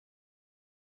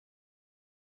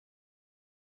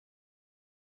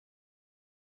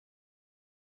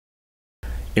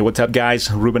Hey, what's up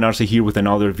guys? Ruben Arce here with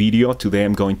another video. Today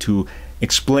I'm going to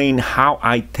explain how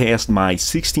I test my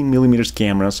 16mm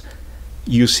cameras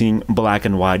using black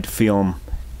and white film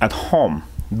at home.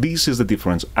 This is the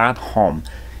difference, at home.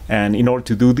 And in order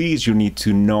to do this, you need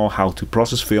to know how to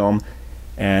process film,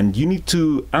 and you need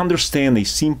to understand a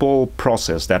simple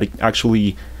process that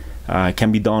actually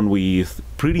can be done with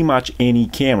pretty much any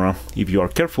camera if you are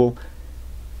careful.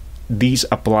 This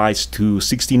applies to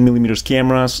 16mm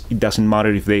cameras. It doesn't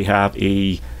matter if they have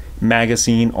a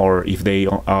magazine or if they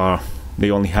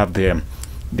only have the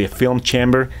film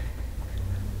chamber.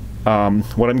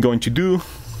 What I'm going to do,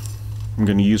 I'm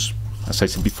going to use, as I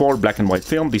said before, black and white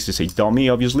film. This is a dummy,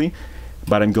 obviously,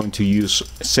 but I'm going to use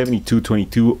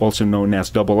 7222, also known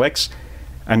as XX.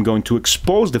 I'm going to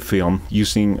expose the film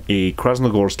using a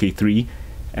Krasnogorsk K3,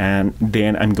 and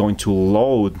then I'm going to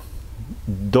load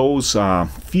those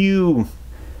few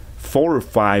 4 or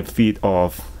 5 feet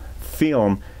of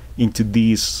film into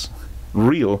this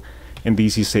reel. And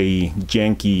this is a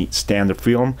Yankee standard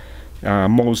film.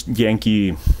 Most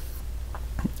Yankee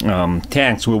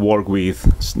tanks will work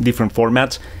with different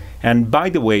formats, and by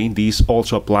the way, this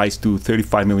also applies to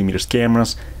 35mm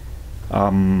cameras.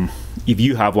 If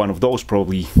you have one of those,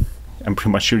 probably, I'm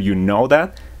pretty much sure you know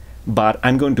that, but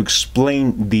I'm going to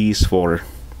explain this for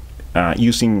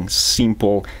using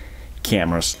simple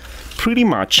cameras, pretty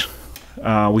much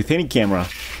with any camera.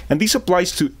 And this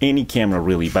applies to any camera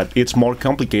really, but it's more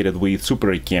complicated with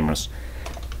Super 8 cameras.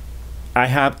 I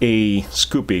have a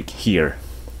Scoopig here,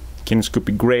 Canon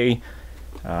Scoopig Gray,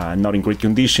 not in great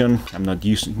condition. I'm not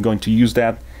going to use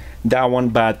that one,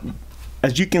 but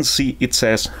as you can see, it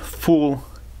says full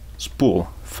spool,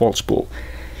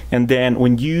 and then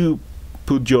when you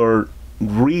put your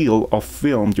reel of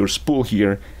film, your spool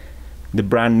here, the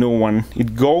brand new one,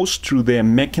 it goes through the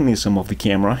mechanism of the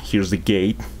camera. Here's the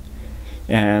gate,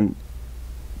 and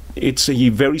it's a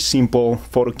very simple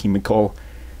photochemical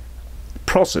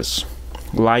process.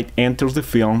 Light enters the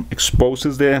film,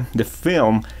 exposes the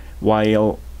film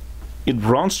while it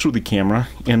runs through the camera,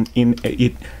 and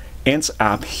it ends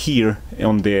up here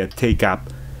on the take-up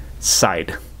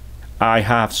side. I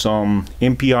have some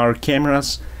NPR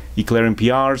cameras, Eclair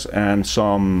NPRs, and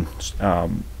some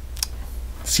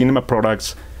Cinema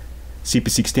Products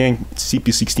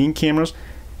CP16 cameras,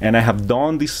 and I have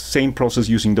done this same process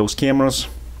using those cameras.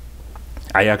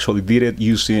 I actually did it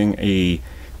using a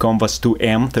Convas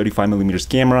 2M 35mm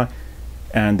camera,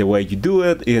 and the way you do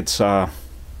it, it's the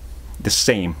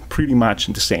same, pretty much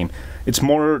the same. It's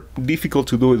more difficult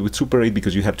to do it with Super 8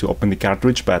 because you have to open the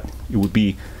cartridge, but it would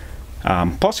be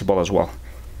possible as well.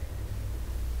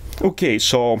 Okay,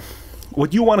 so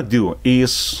what you want to do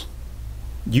is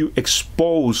you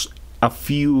expose a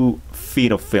few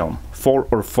feet of film, 4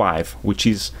 or 5, which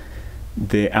is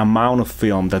the amount of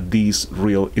film that this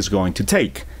reel is going to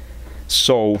take.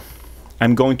 So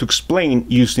I'm going to explain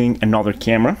using another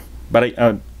camera, but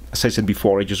as I said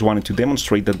before, I just wanted to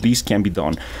demonstrate that this can be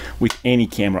done with any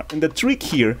camera. And the trick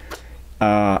here,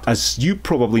 as you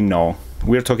probably know,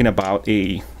 we're talking about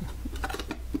a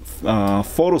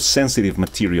photosensitive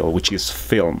material, which is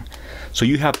film. So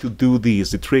you have to do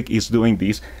this. The trick is doing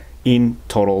this in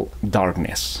total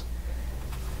darkness.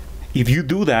 If you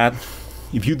do that,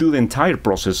 if you do the entire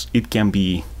process, it can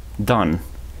be done,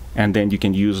 and then you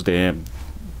can use the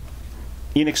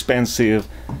inexpensive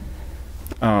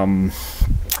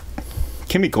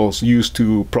chemicals used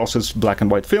to process black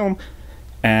and white film,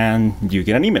 and you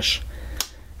get an image.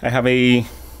 I have a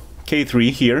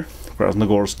K3 here,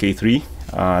 Krasnogorsk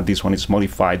K3. This one is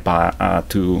modified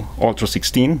to Ultra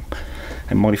 16.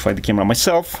 I modified the camera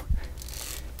myself,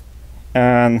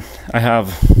 and I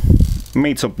have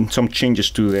made some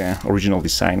changes to the original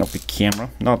design of the camera.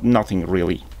 Nothing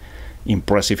really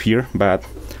impressive here, but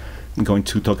I'm going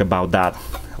to talk about that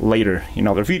later in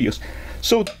other videos.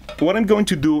 So what I'm going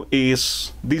to do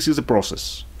is, this is the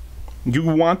process. You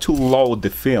want to load the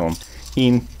film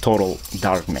in total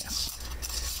darkness,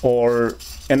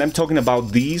 and I'm talking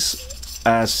about this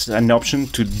as an option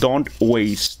to don't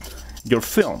waste your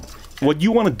film. What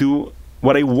you want to do,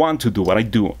 what I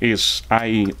do is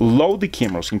I load the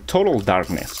cameras in total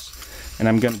darkness, and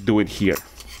I'm gonna do it here.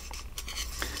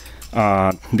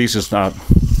 This is not,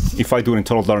 if I do it in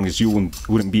total darkness, you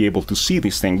wouldn't be able to see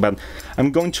this thing, but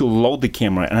I'm going to load the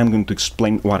camera and I'm going to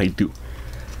explain what I do.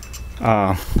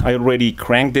 I already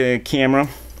cranked the camera,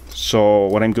 so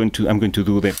what I'm going to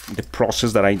do the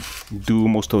process that I do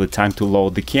most of the time to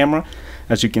load the camera.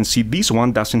 As you can see, this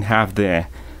one doesn't have the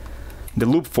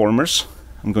loop formers.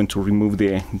 I'm going to remove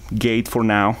the gate for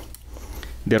now.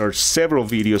 There are several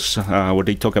videos where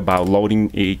they talk about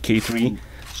loading a K3,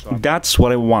 That's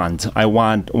what I want. I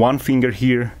want one finger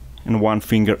here and one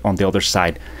finger on the other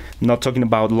side. I'm not talking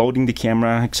about loading the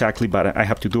camera exactly, but I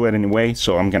have to do it anyway,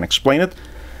 so I'm gonna explain it.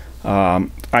 I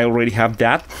already have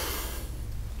that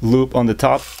loop on the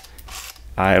top.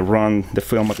 I run the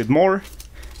film a bit more,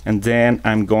 and then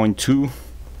I'm going to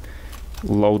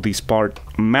load this part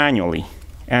manually.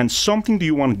 And something that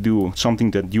you want to do,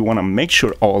 something that you want to make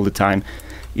sure all the time,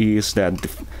 is that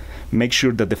make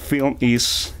sure that the film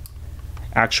is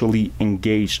actually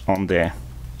engaged on the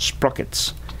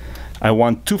sprockets. I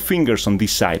want 2 fingers on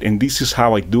this side, and this is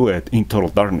how I do it in total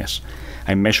darkness.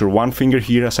 I measure 1 finger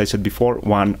here, as I said before,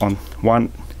 one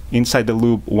inside the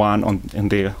loop, one on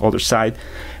the other side,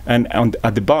 and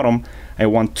at the bottom I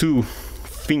want 2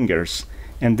 fingers,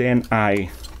 and then I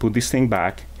put this thing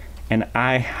back, and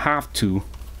I have to,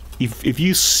 if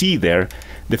you see there,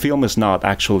 the film is not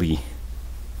actually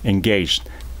engaged.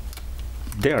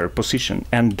 There, position,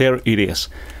 and there it is.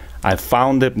 I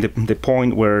found the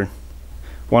point where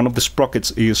one of the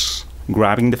sprockets is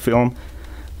grabbing the film.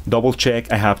 Double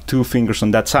check, I have 2 fingers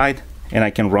on that side, and I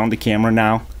can run the camera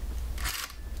now.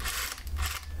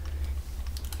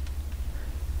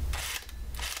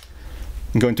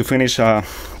 I'm going to finish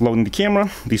loading the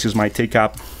camera. This is my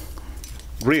take-up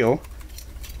reel.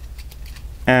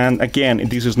 And again,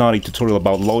 this is not a tutorial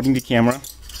about loading the camera,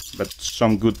 but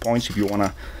some good points if you want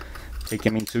to take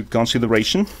them into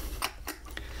consideration.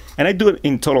 And I do it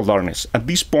in total darkness. At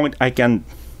this point, I can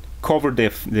cover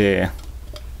the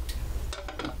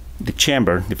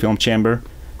chamber, the film chamber,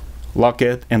 lock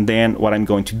it, and then what I'm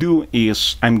going to do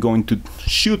is I'm going to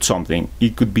shoot something.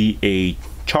 It could be a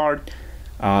chart.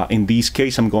 In this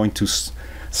case, I'm going to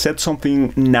set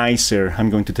something nicer. I'm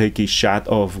going to take a shot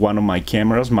of one of my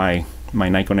cameras, my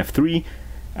Nikon F3.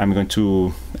 I'm going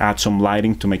to add some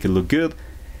lighting to make it look good,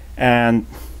 and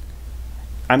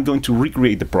I'm going to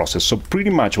recreate the process. So pretty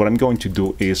much what I'm going to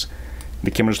do is the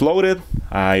camera's loaded,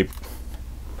 I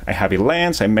have a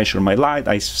lens, I measure my light,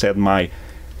 I set my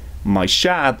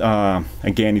shot.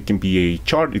 Again, it can be a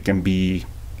chart, it can be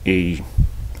a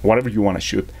whatever you want to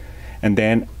shoot, and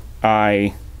then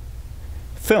I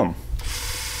film.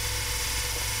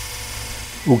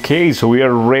 Okay, so we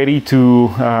are ready to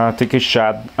take a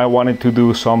shot. I wanted to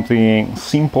do something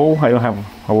simple. I don't have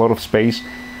a lot of space,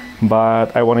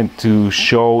 but I wanted to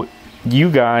show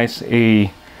you guys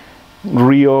a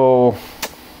real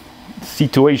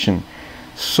situation.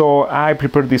 So I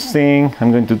prepared this thing.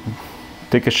 I'm going to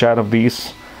take a shot of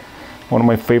this, one of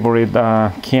my favorite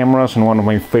cameras and one of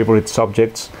my favorite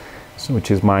subjects,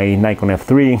 which is my Nikon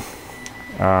F3,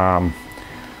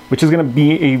 which is going to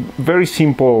be a very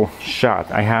simple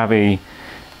shot. I have a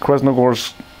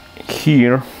Krasnogorsk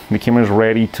here. The camera is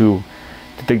ready to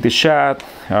take the shot.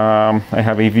 I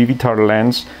have a Vivitar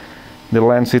lens. The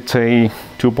lens is a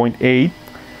 2.8,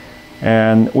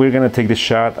 and we're going to take the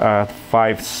shot at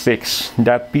 5.6.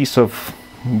 That piece of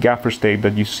gaffer's tape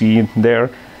that you see there,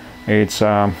 it's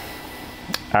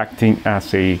acting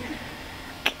as a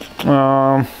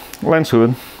lens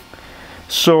hood.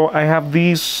 So I have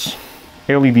this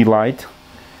LED light,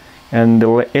 and the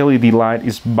LED light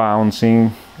is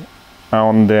bouncing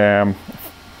on that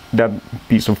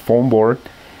piece of foam board,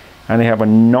 and I have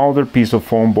another piece of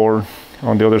foam board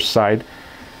on the other side.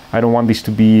 I don't want this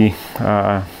to be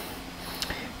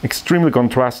extremely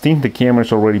contrasting. The camera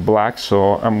is already black,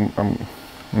 so I'm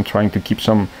trying to keep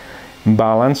some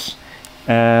balance.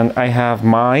 And I have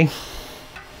my,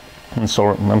 I'm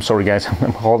sorry guys,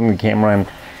 I'm holding the camera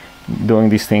and doing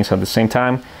these things at the same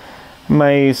time.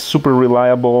 My super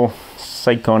reliable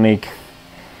Psychonic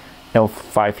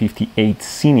L558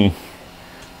 Cine.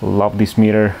 Love this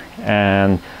meter,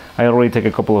 and I already take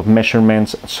a couple of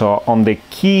measurements. So on the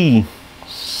key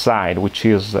side, which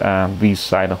is this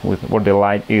side with where the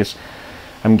light is,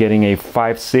 I'm getting a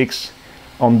 5.6.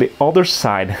 On the other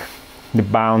side, the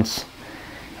bounce,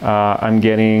 I'm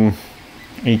getting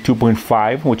a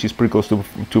 2.5, which is pretty close to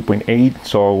 2.8.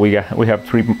 So we have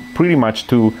pretty much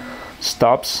 2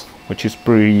 stops, which is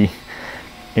a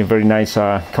very nice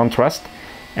contrast.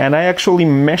 And I actually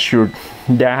measured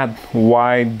that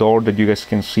wide door that you guys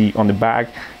can see on the back.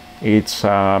 It's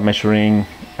measuring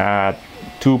at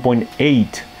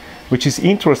 2.8, which is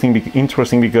interesting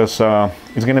because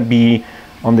it's gonna be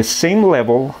on the same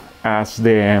level as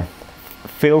the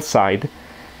fill side,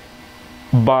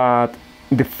 but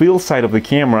the fill side of the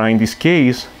camera, in this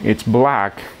case, it's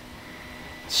black,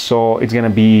 so it's gonna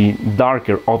be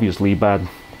darker, obviously. But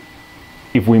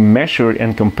if we measure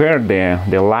and compare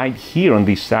the light here on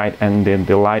this side and then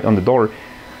the light on the door,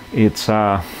 it's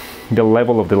the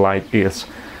level of the light is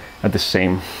at the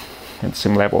same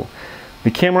level.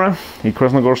 The camera, a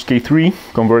Krasnogorsk K3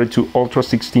 converted to Ultra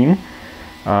 16,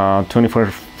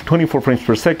 24 frames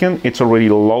per second. It's already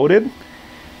loaded.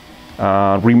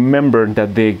 Remember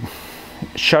that the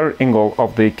shutter angle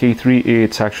of the K3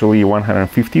 it's actually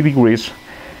 150 degrees,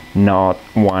 not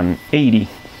 180.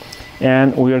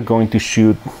 And we are going to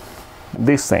shoot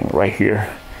this thing right here.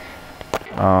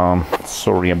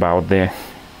 Sorry about the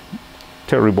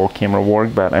terrible camera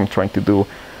work, but I'm trying to do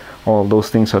all those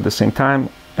things at the same time,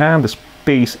 and the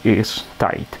space is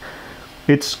tight.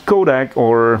 It's Kodak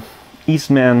or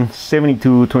Eastman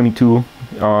 7222,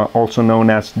 also known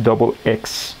as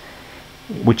XX,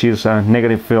 which is a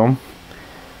negative film.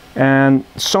 And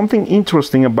something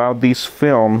interesting about this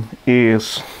film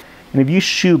is, and if you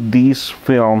shoot this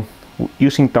film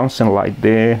using tungsten light,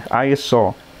 the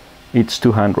ISO it's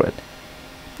 200.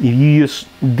 If you use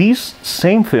this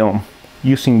same film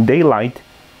using daylight,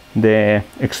 the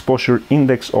exposure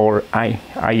index or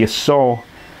ISO,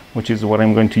 which is what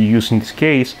I'm going to use in this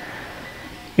case,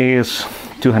 is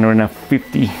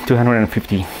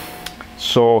 250.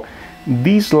 So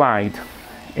this light,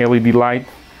 LED light,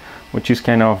 which is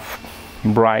kind of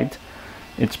bright,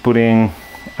 it's putting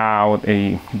out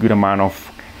a good amount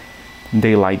of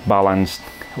daylight balanced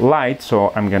light,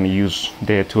 so I'm gonna use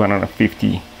the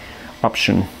 250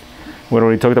 option. We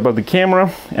already talked about the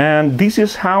camera, and this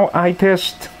is how I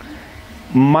test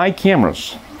my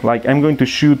cameras. Like, I'm going to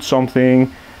shoot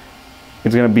something,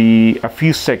 it's gonna be a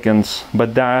few seconds,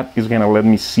 but that is gonna let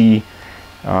me see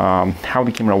how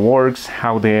the camera works,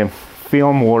 how the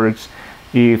film works,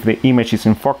 if the image is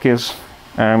in focus.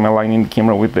 I'm aligning the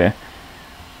camera with the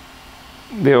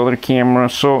other camera.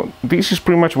 So this is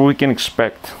pretty much what we can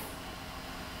expect.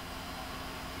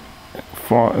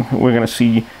 We're gonna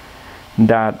see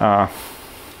that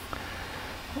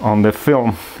on the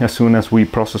film as soon as we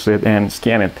process it and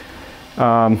scan it.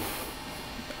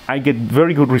 I get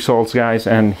very good results, guys,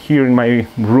 and here in my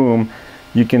room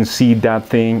you can see that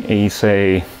thing is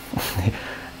a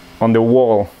on the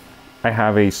wall. I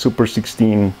have a Super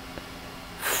 16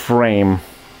 frame,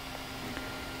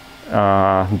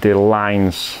 the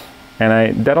lines,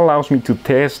 and that allows me to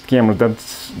test cameras.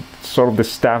 That's sort of the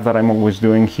stuff that I'm always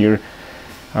doing here,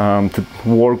 to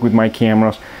work with my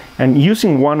cameras. And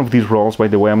using one of these rolls, by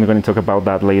the way, I'm going to talk about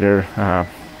that later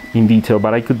in detail,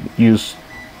 but I could use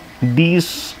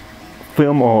this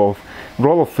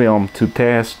roll of film to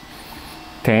test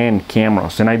 10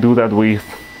 cameras, and I do that with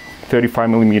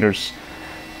 35mm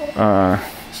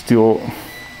still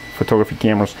photography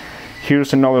cameras.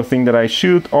 Here's another thing that I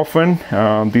shoot often.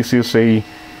 This is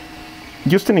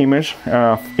just an image,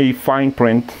 a fine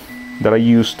print that I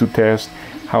use to test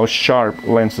how sharp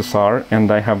lenses are,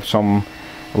 and I have some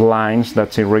lines.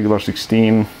 That's a regular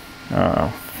 16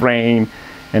 frame,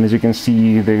 and as you can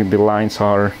see, the lines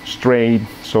are straight,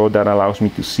 so that allows me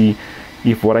to see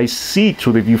if what I see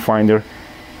through the viewfinder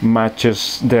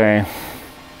matches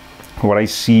what I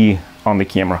see on the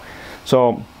camera.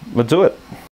 So let's do it.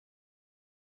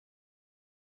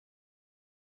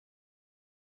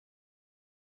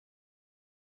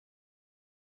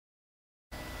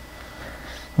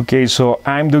 Okay, so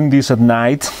I'm doing this at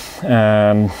night,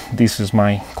 and this is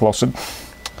my closet,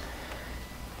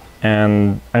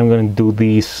 and I'm going to do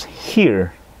this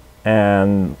here,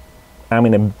 and I'm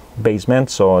in a basement,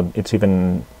 so it's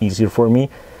even easier for me.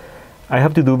 I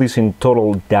have to do this in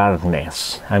total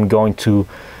darkness. I'm going to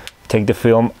take the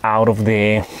film out of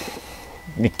the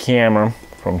camera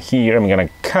from here. I'm gonna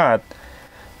cut.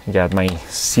 I got my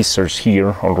scissors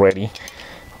here already,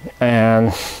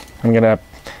 and I'm gonna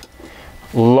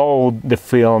load the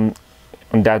film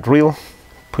on that reel,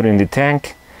 put it in the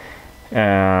tank.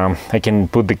 I can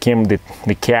put the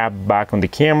cap back on the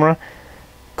camera,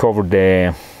 cover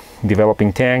the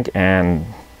developing tank, and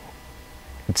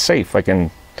it's safe. I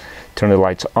can turn the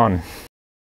lights on.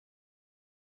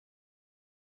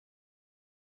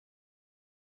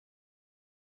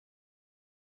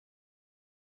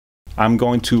 I'm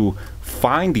going to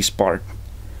find this part,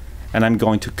 and I'm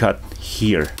going to cut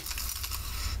here.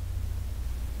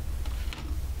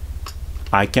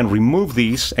 I can remove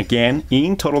these again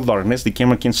in total darkness. The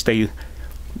camera can stay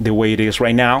the way it is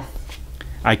right now.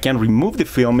 I can remove the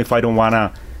film if I don't want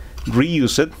to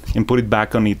reuse it and put it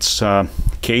back on its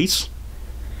case.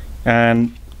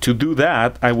 And to do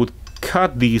that, I would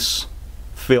cut this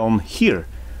film here.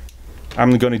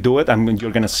 I'm going to do it.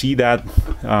 You're going to see that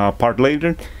part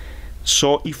later.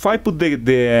 So if I put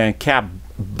the cap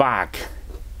back,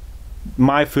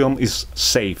 my film is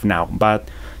safe now, but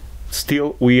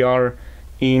still we are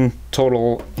in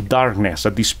total darkness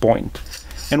at this point.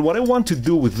 And what I want to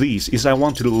do with this is I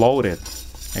want to load it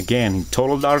again in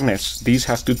total darkness. This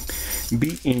has to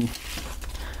be in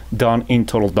done in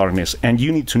total darkness, and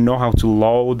you need to know how to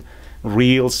load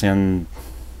reels and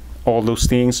all those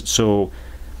things. So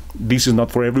this is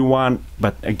not for everyone,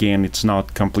 but again, it's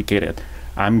not complicated.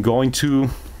 I'm going to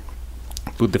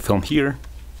put the film here,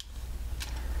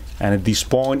 and at this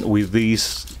point, with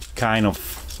this kind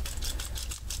of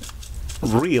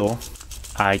reel,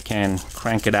 I can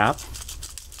crank it up,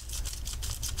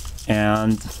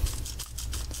 and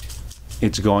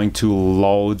it's going to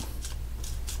load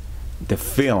the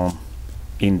film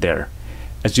in there.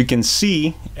 As you can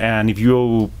see, and if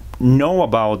you know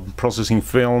about processing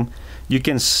film, you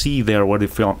can see there where the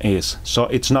film is. So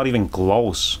it's not even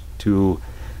close to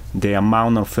the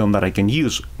amount of film that I can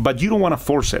use, but you don't want to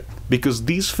force it, because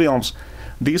these films,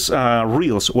 these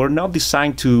reels were not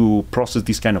designed to process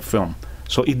this kind of film,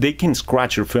 so they can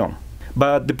scratch your film.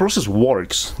 But the process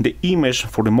works. The image,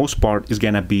 for the most part, is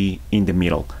gonna be in the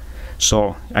middle.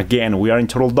 So again, we are in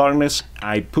total darkness.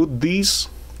 I put this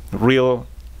reel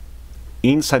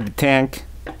inside the tank.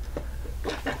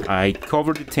 I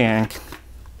cover the tank,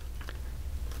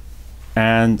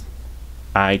 and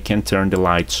I can turn the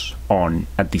lights on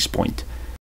at this point.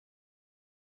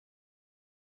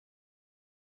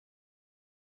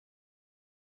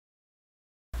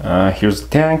 Here's the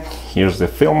tank, here's the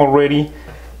film already,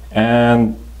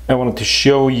 and I wanted to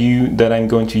show you that I'm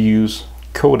going to use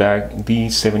Kodak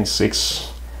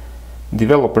D76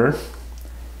 developer.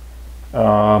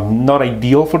 Not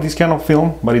ideal for this kind of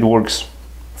film, but it works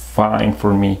fine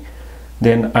for me.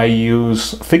 Then I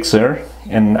use Fixer,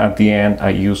 and at the end I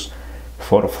use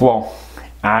Photo Flow.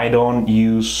 I don't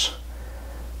use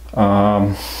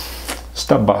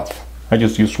step bath, I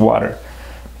just use water.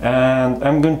 And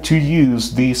I'm going to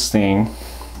use this thing,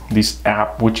 this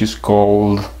app, which is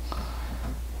called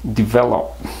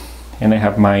Develop, and I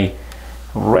have my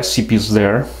recipes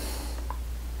there.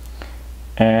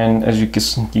 And as you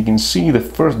can see, the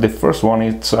first one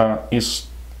is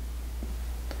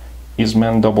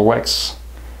Isman XX,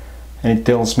 and it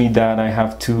tells me that I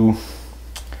have to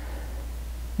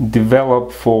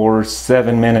develop for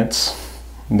 7 minutes,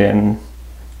 then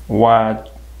wash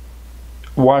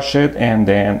it, and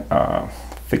then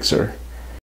Fixer.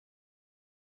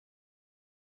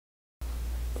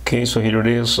 Okay, so here it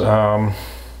is.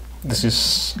 This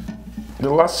is the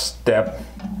last step.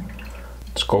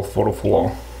 It's called Photo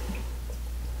Flow,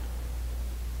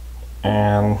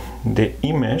 and the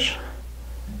image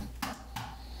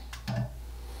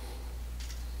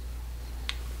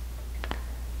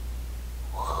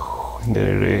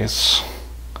there it is.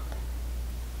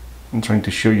 I'm trying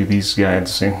to show you these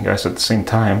guys at the same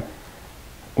time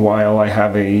while I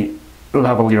have a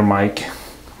lavalier mic,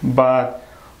 but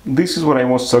this is what I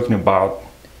was talking about.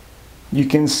 You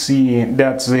can see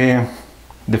that's the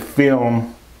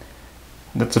film.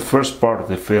 That's the first part of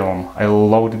the film. I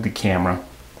loaded the camera,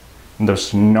 and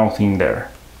there's nothing there,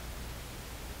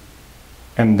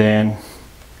 and then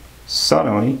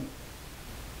suddenly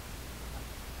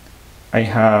I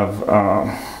have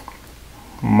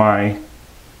my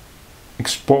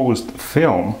exposed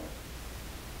film,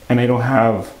 and I don't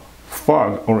have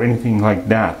fog or anything like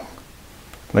that,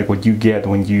 like what you get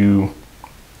when you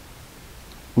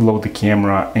load the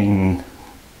camera in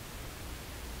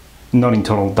not in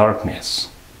total darkness.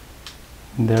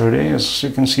 There it is, you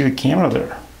can see the camera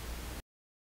there.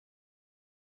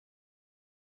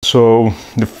 So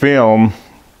the film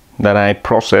that I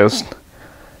processed,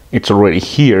 it's already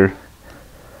here,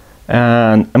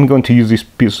 and I'm going to use this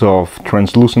piece of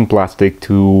translucent plastic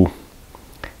to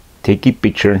take a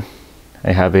picture.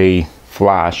 I have a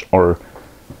flash or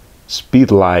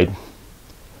speed light.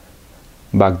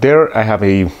 Back there I have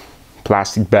a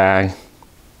plastic bag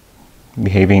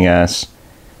behaving as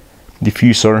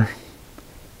diffuser,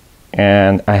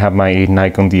 and I have my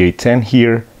Nikon D810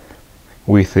 here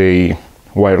with a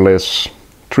wireless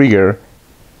trigger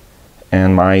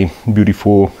and my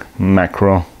beautiful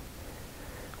macro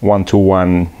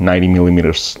 1:1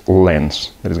 90mm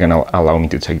lens that is going to allow me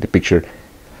to take the picture.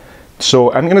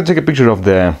 So I'm going to take a picture of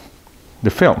the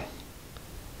film.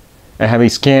 I have a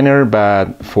scanner,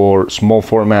 but for small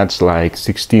formats like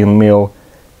 16mm,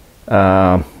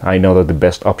 I know that the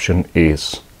best option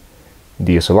is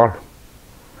DSLR.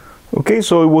 Okay,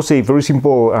 so it was a very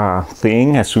simple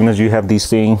thing as soon as you have this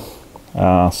thing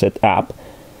set up.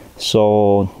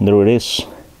 So there it is.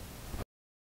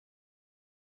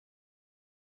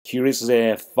 Here is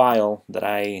the file that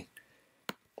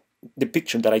the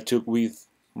picture that I took with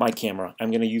my camera.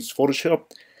 I'm gonna use Photoshop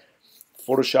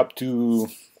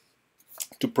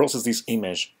to process this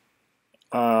image.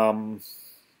 You're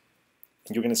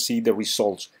gonna see the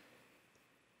results.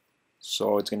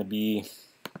 So it's gonna be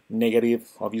negative.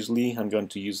 Obviously, I'm going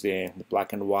to use the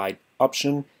black and white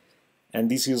option, and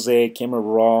this is a Camera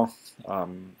Raw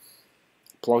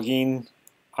plugin.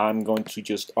 I'm going to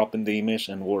just open the image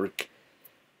and work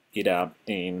it up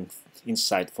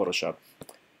inside Photoshop.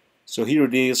 So here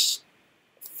it is.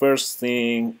 First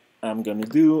thing I'm going to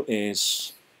do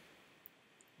is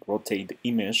rotate the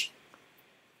image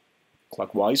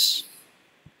clockwise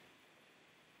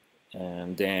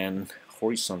and then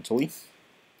horizontally.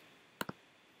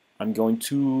 I'm going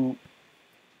to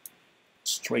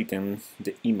straighten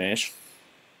the image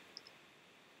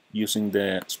using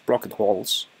the sprocket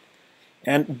holes,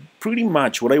 and pretty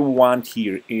much what I want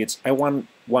here is I want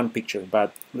one picture,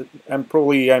 but I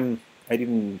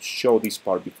didn't show this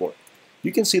part before.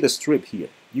 You can see the strip here.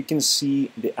 You can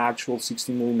see the actual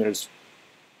 60 millimeter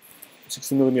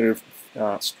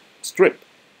strip,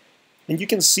 and you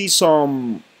can see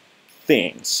some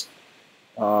things.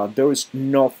 There is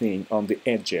nothing on the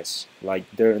edges, like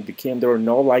there are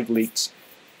no light leaks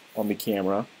on the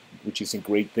camera, which is a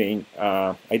great thing.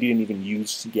 I didn't even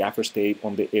use gaffer tape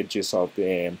on the edges of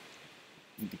the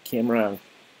camera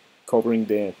covering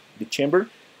the chamber.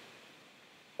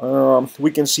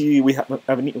 We can see we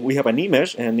have an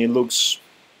image and it looks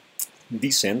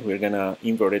decent. We're gonna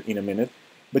invert it in a minute,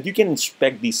 but you can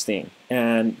inspect this thing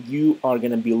and you are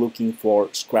gonna be looking for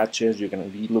scratches. You're gonna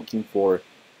be looking for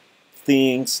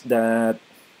things that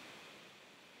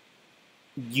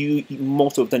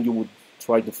most of the time you would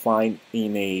try to find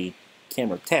in a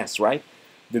camera test, right?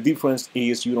 The difference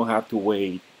is you don't have to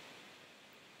wait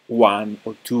 1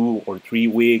 or 2 or 3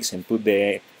 weeks and put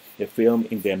the film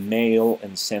in the mail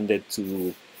and send it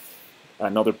to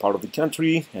another part of the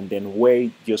country and then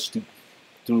wait just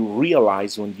to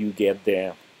realize when you get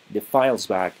the files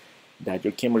back that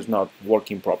your camera is not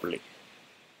working properly.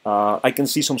 I can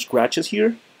see some scratches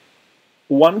here.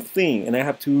 One thing, and I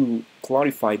have to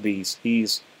clarify this,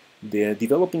 is the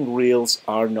developing reels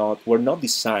were not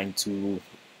designed to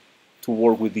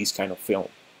work with this kind of film.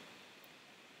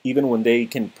 Even when they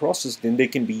can process, then they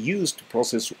can be used to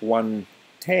process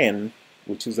 110,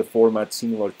 which is a format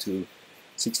similar to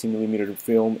 60mm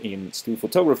film in still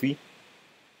photography.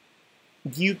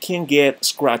 You can get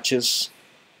scratches.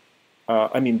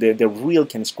 The reel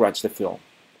can scratch the film.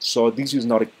 So this is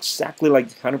not exactly like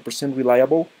 100%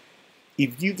 reliable.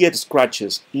 If you get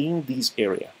scratches in this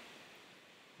area,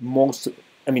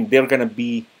 they're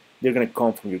gonna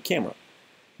come from your camera,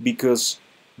 because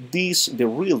the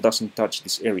reel doesn't touch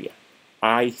this area.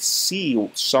 I see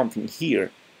something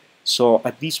here, so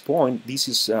at this point this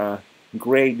is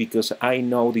great because I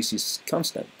know this is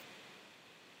constant,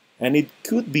 and it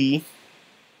could be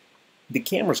the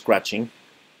camera scratching,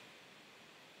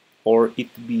 or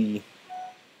it could be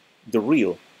the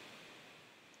reel.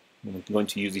 I'm going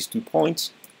to use these 2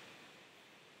 points.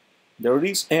 There it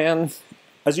is, and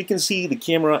as you can see, the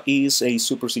camera is a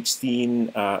Super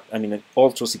 16, an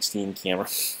Ultra 16 camera.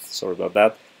 Sorry about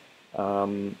that.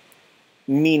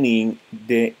 Meaning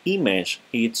the image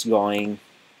is going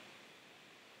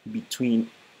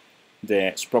between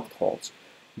the sprocket holes.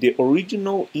 The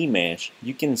original image,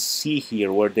 you can see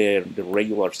here where the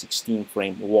regular 16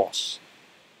 frame was.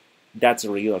 That's the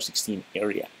regular 16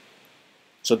 area.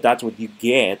 So that's what you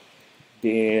get.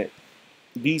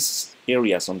 These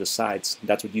areas on the sides,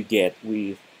 that's what you get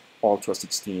with Ultra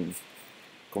 16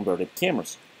 converted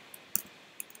cameras.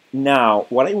 Now,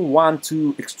 what I want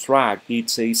to extract,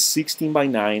 it's a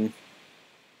 16:9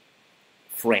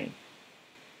 frame.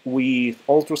 With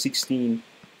Ultra 16,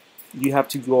 you have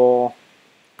to go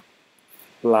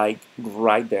like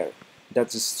right there.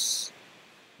 That's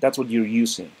what you're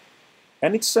using,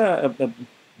 and it's a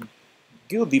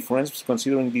good difference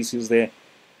considering this is the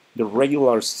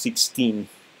regular 16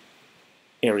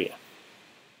 area.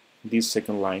 This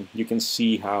second line, you can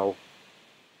see how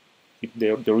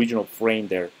the original frame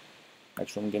there.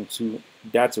 Actually, I'm going to,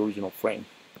 that's the original frame.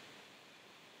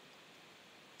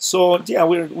 So yeah,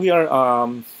 we are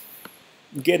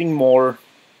getting more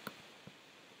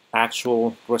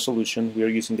actual resolution. We are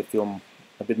using the film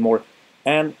a bit more,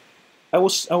 and I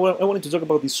wanted to talk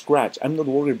about this scratch. I'm not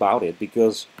worried about it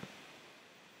because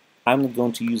I'm not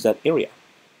going to use that area.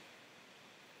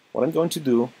 What I'm going to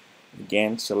do,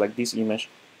 again, select this image,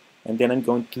 and then I'm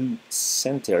going to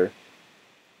center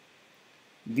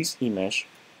this image,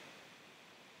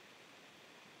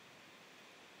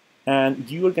 and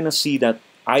you are gonna see that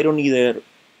I don't need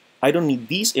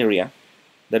this area,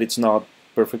 that it's not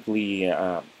perfectly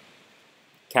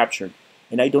captured,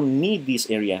 and I don't need this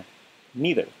area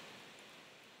neither.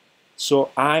 So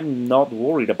I'm not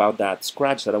worried about that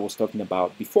scratch that I was talking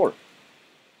about before.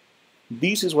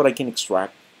 This is what I can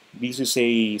extract. this is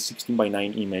a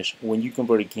 16:9 image. When you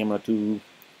convert a camera to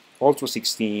Ultra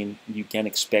 16, you can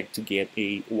expect to get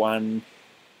a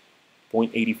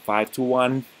 1.85 to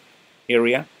 1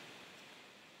 area,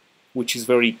 which is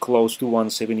very close to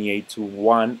 178 to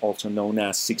 1, also known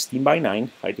as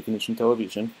 16:9 high definition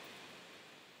television.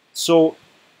 So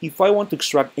if I want to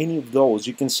extract any of those,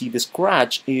 you can see the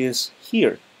scratch is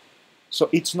here. So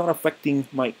it's not affecting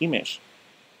my image.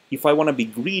 If I want to be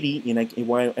greedy and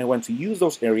I want to use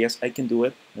those areas, I can do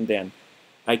it, and then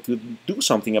I could do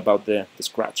something about the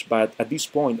scratch. But at this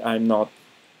point, I'm not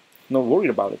worried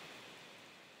about it.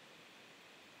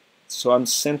 So I'm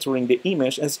centering the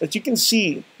image. As you can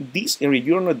see, this area,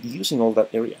 you're not using all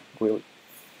that area, really.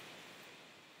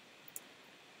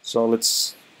 So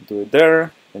let's do it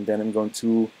there, and then I'm going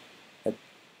to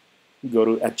go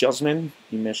to Adjustment,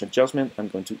 Image Adjustment. I'm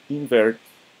going to invert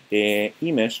the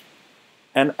image.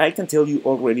 And I can tell you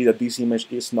already that this image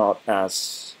is not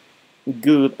as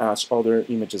good as other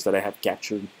images that I have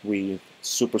captured with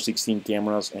Super 16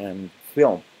 cameras and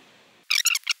film.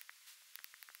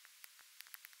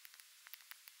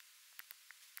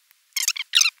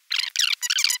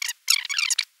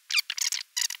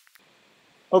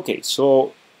 Okay,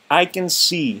 so I can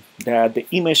see that the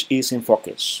image is in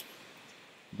focus,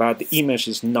 but the image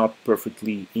is not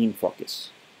perfectly in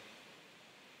focus.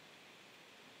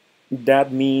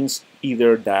 That means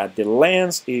either that the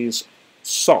lens is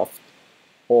soft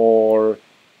or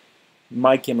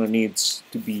my camera needs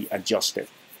to be adjusted.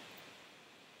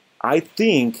 I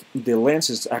think the lens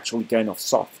is actually kind of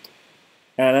soft,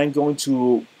 and I'm going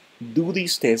to do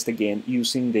this test again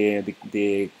using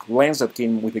the lens that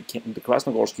came with the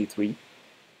Krasnogorski 3,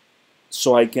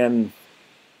 so I can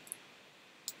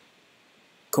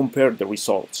compare the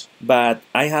results. But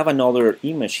I have another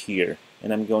image here,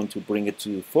 and I'm going to bring it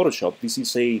to Photoshop. This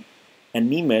is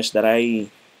an image that I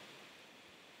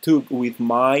took with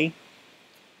my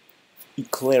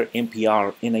Eclair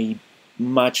MPR in a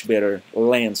much better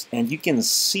lens, and you can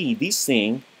see this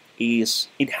thing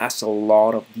it has a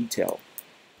lot of detail.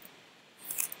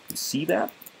 You see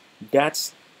that?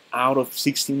 That's out of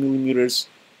 16mm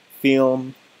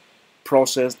film,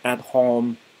 processed at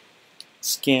home,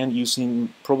 scanned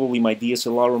using probably my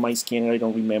DSLR or my scanner. I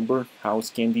don't remember how I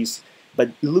scanned this.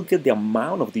 But look at the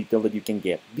amount of detail that you can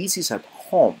get. This is at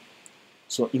home.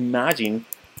 So imagine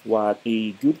what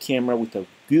a good camera with a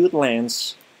good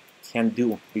lens can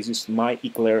do. This is my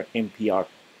Eclair MPR.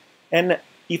 And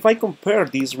if I compare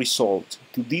this result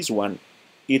to this one,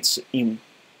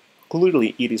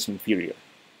 clearly it is inferior.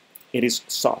 It is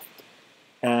soft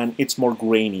and it's more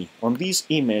grainy. On this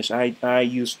image, I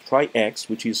used Tri-X,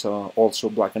 which is also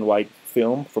black and white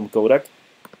film from Kodak.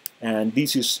 And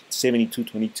this is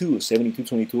 7222.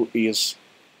 7222 is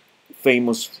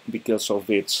famous because of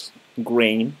its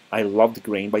grain. I love the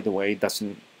grain, by the way. It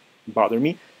doesn't bother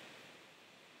me.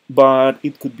 But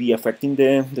it could be affecting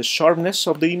the sharpness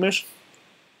of the image.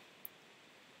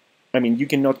 I mean, you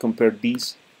cannot compare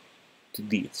these to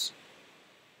these.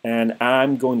 And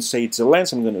I'm going to say it's a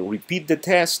lens. I'm going to repeat the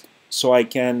test so I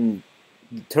can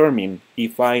determine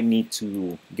if I need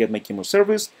to get my camera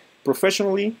serviced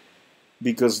professionally,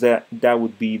 because that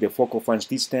would be the focal plane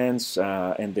distance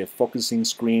and the focusing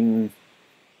screen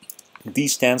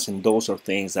distance, and those are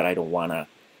things that I don't want to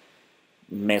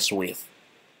mess with.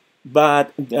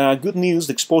 But good news,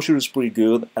 the exposure is pretty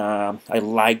good. I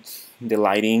like the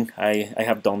lighting. I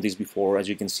have done this before. As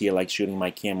you can see, I like shooting my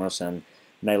cameras, and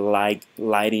I like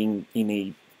lighting in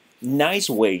a nice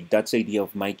way. That's the idea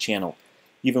of my channel.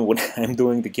 Even when I'm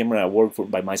doing the camera work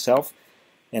by myself,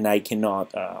 and I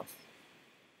cannot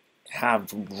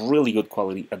have really good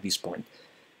quality at this point.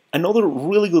 Another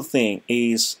really good thing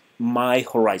is my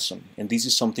horizon, and this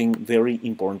is something very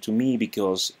important to me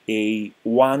because a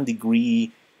 1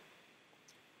 degree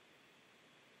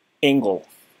angle,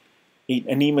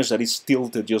 an image that is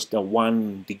tilted just a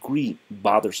 1 degree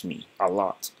bothers me a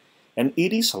lot, and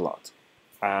it is a lot.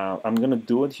 I'm gonna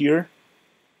do it here.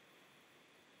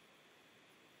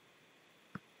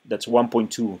 That's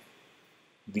 1.2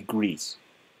 degrees.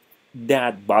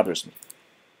 That bothers me.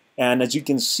 And as you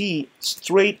can see,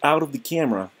 straight out of the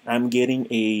camera, I'm getting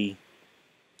a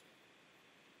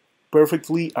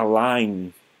perfectly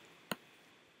aligned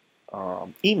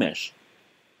image.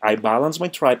 I balance my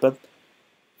tripod,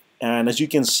 and as you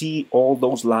can see, all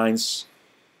those lines,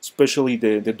 especially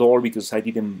the door, because I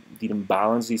didn't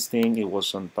balance this thing, it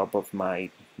was on top of my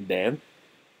bed.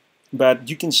 But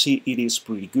you can see it is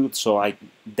pretty good. So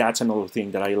that's another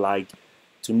thing that I like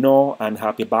to know. I'm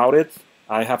happy about it.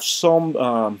 I have some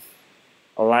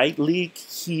light leak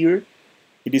here.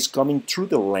 It is coming through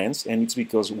the lens, and it's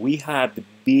because we have the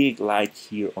big light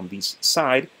here on this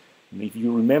side, If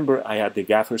you remember, I had the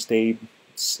gaffer's tape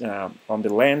on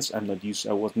the lens.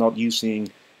 I was not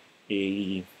using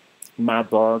a matte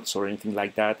box or anything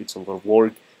like that. It's a lot of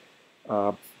work,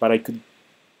 but I could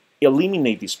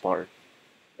eliminate this part,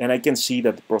 and I can see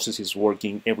that the process is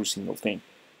working every single thing.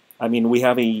 I mean, we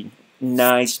have a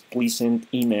nice, pleasant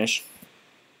image.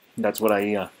 That's what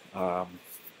I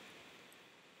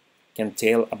can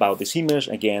tell about this image.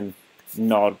 Again,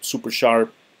 not super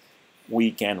sharp.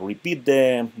 We can repeat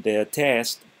the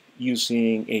test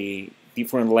using a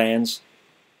different lens.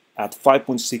 At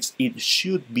 5.6, it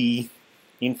should be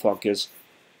in focus,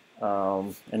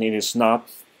 and it is not,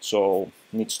 so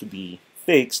needs to be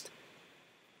fixed.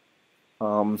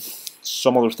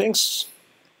 Some other things,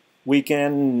 we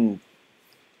can,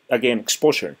 again,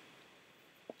 exposure.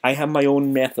 I have my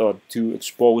own method to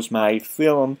expose my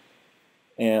film,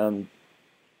 and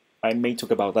I may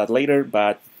talk about that later,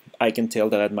 but I can tell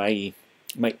that my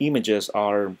images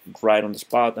are right on the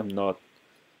spot. I'm not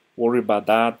worried about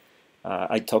that.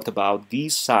 I talked about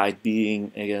this side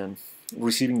being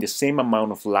receiving the same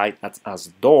amount of light as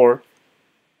the door,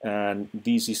 and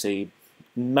this is in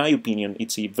my opinion,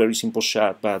 it's a very simple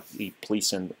shot, but a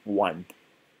pleasant one.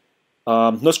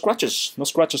 No scratches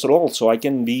at all, so I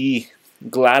can be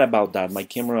glad about that. My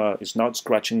camera is not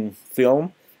scratching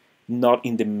film, not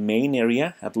in the main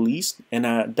area at least, and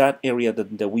that area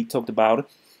that we talked about,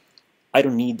 I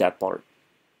don't need that part,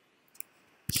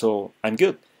 so I'm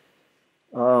good.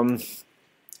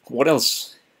 What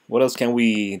else can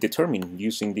we determine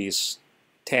using this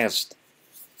test?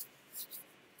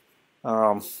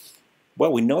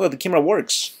 Well, we know that the camera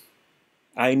works.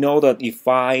 I know that if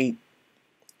I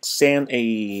send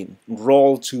a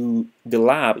roll to the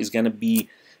lab, it's gonna be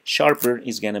sharper,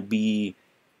 it's gonna be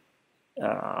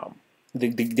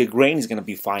the grain is gonna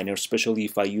be finer, especially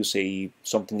if I use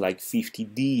something like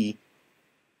 50D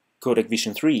Kodak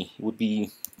Vision 3. It would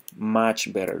be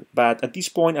much better. But at this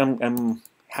point, I'm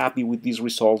happy with these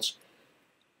results.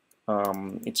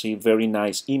 It's a very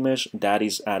nice image that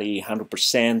is at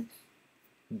 100%.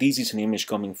 This is an image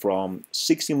coming from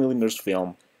 60mm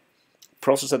film,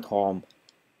 processed at home.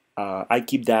 I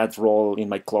keep that roll in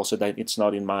my closet. It's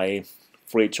not in my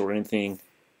fridge or anything.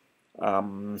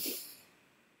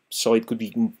 So it could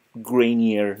be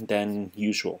grainier than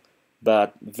usual,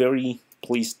 but very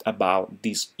pleased about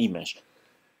this image.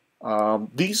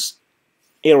 This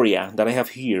area that I have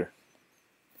here,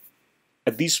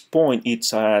 at this point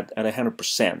it's at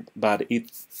 100%, but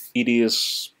it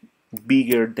is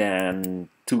bigger than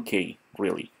 2K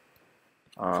really.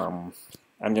 I'm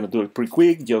gonna do it pretty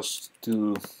quick just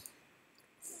to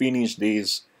finish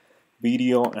this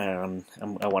video, and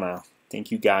I wanna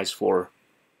thank you guys for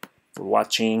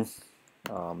watching.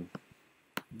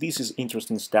 This is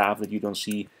interesting stuff that you don't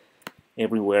see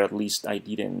everywhere. At least I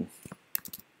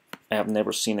have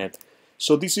never seen it.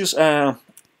 So this is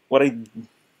what I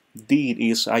did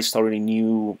is I started a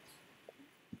new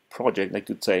project, I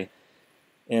could say,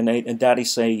 and that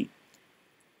is a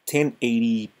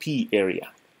 1080p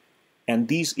area, and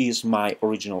this is my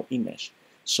original image.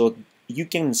 So you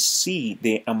can see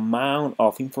the amount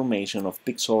of information of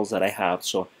pixels that I have.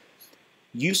 So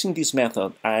using this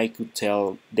method, I could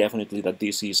tell definitely that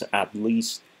this is at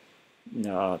least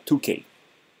 2K.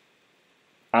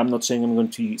 I'm not saying I'm going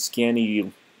to scan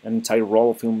an entire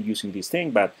roll of film using this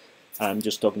thing, but I'm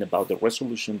just talking about the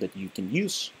resolution that you can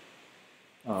use.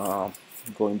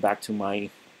 Going back to my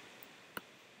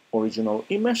original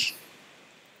image,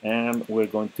 and we're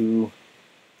going to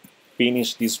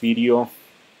finish this video.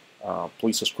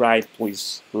 Please subscribe,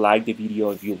 please like the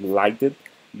video if you liked it,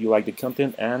 if you like the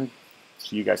content, and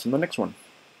see you guys in the next one.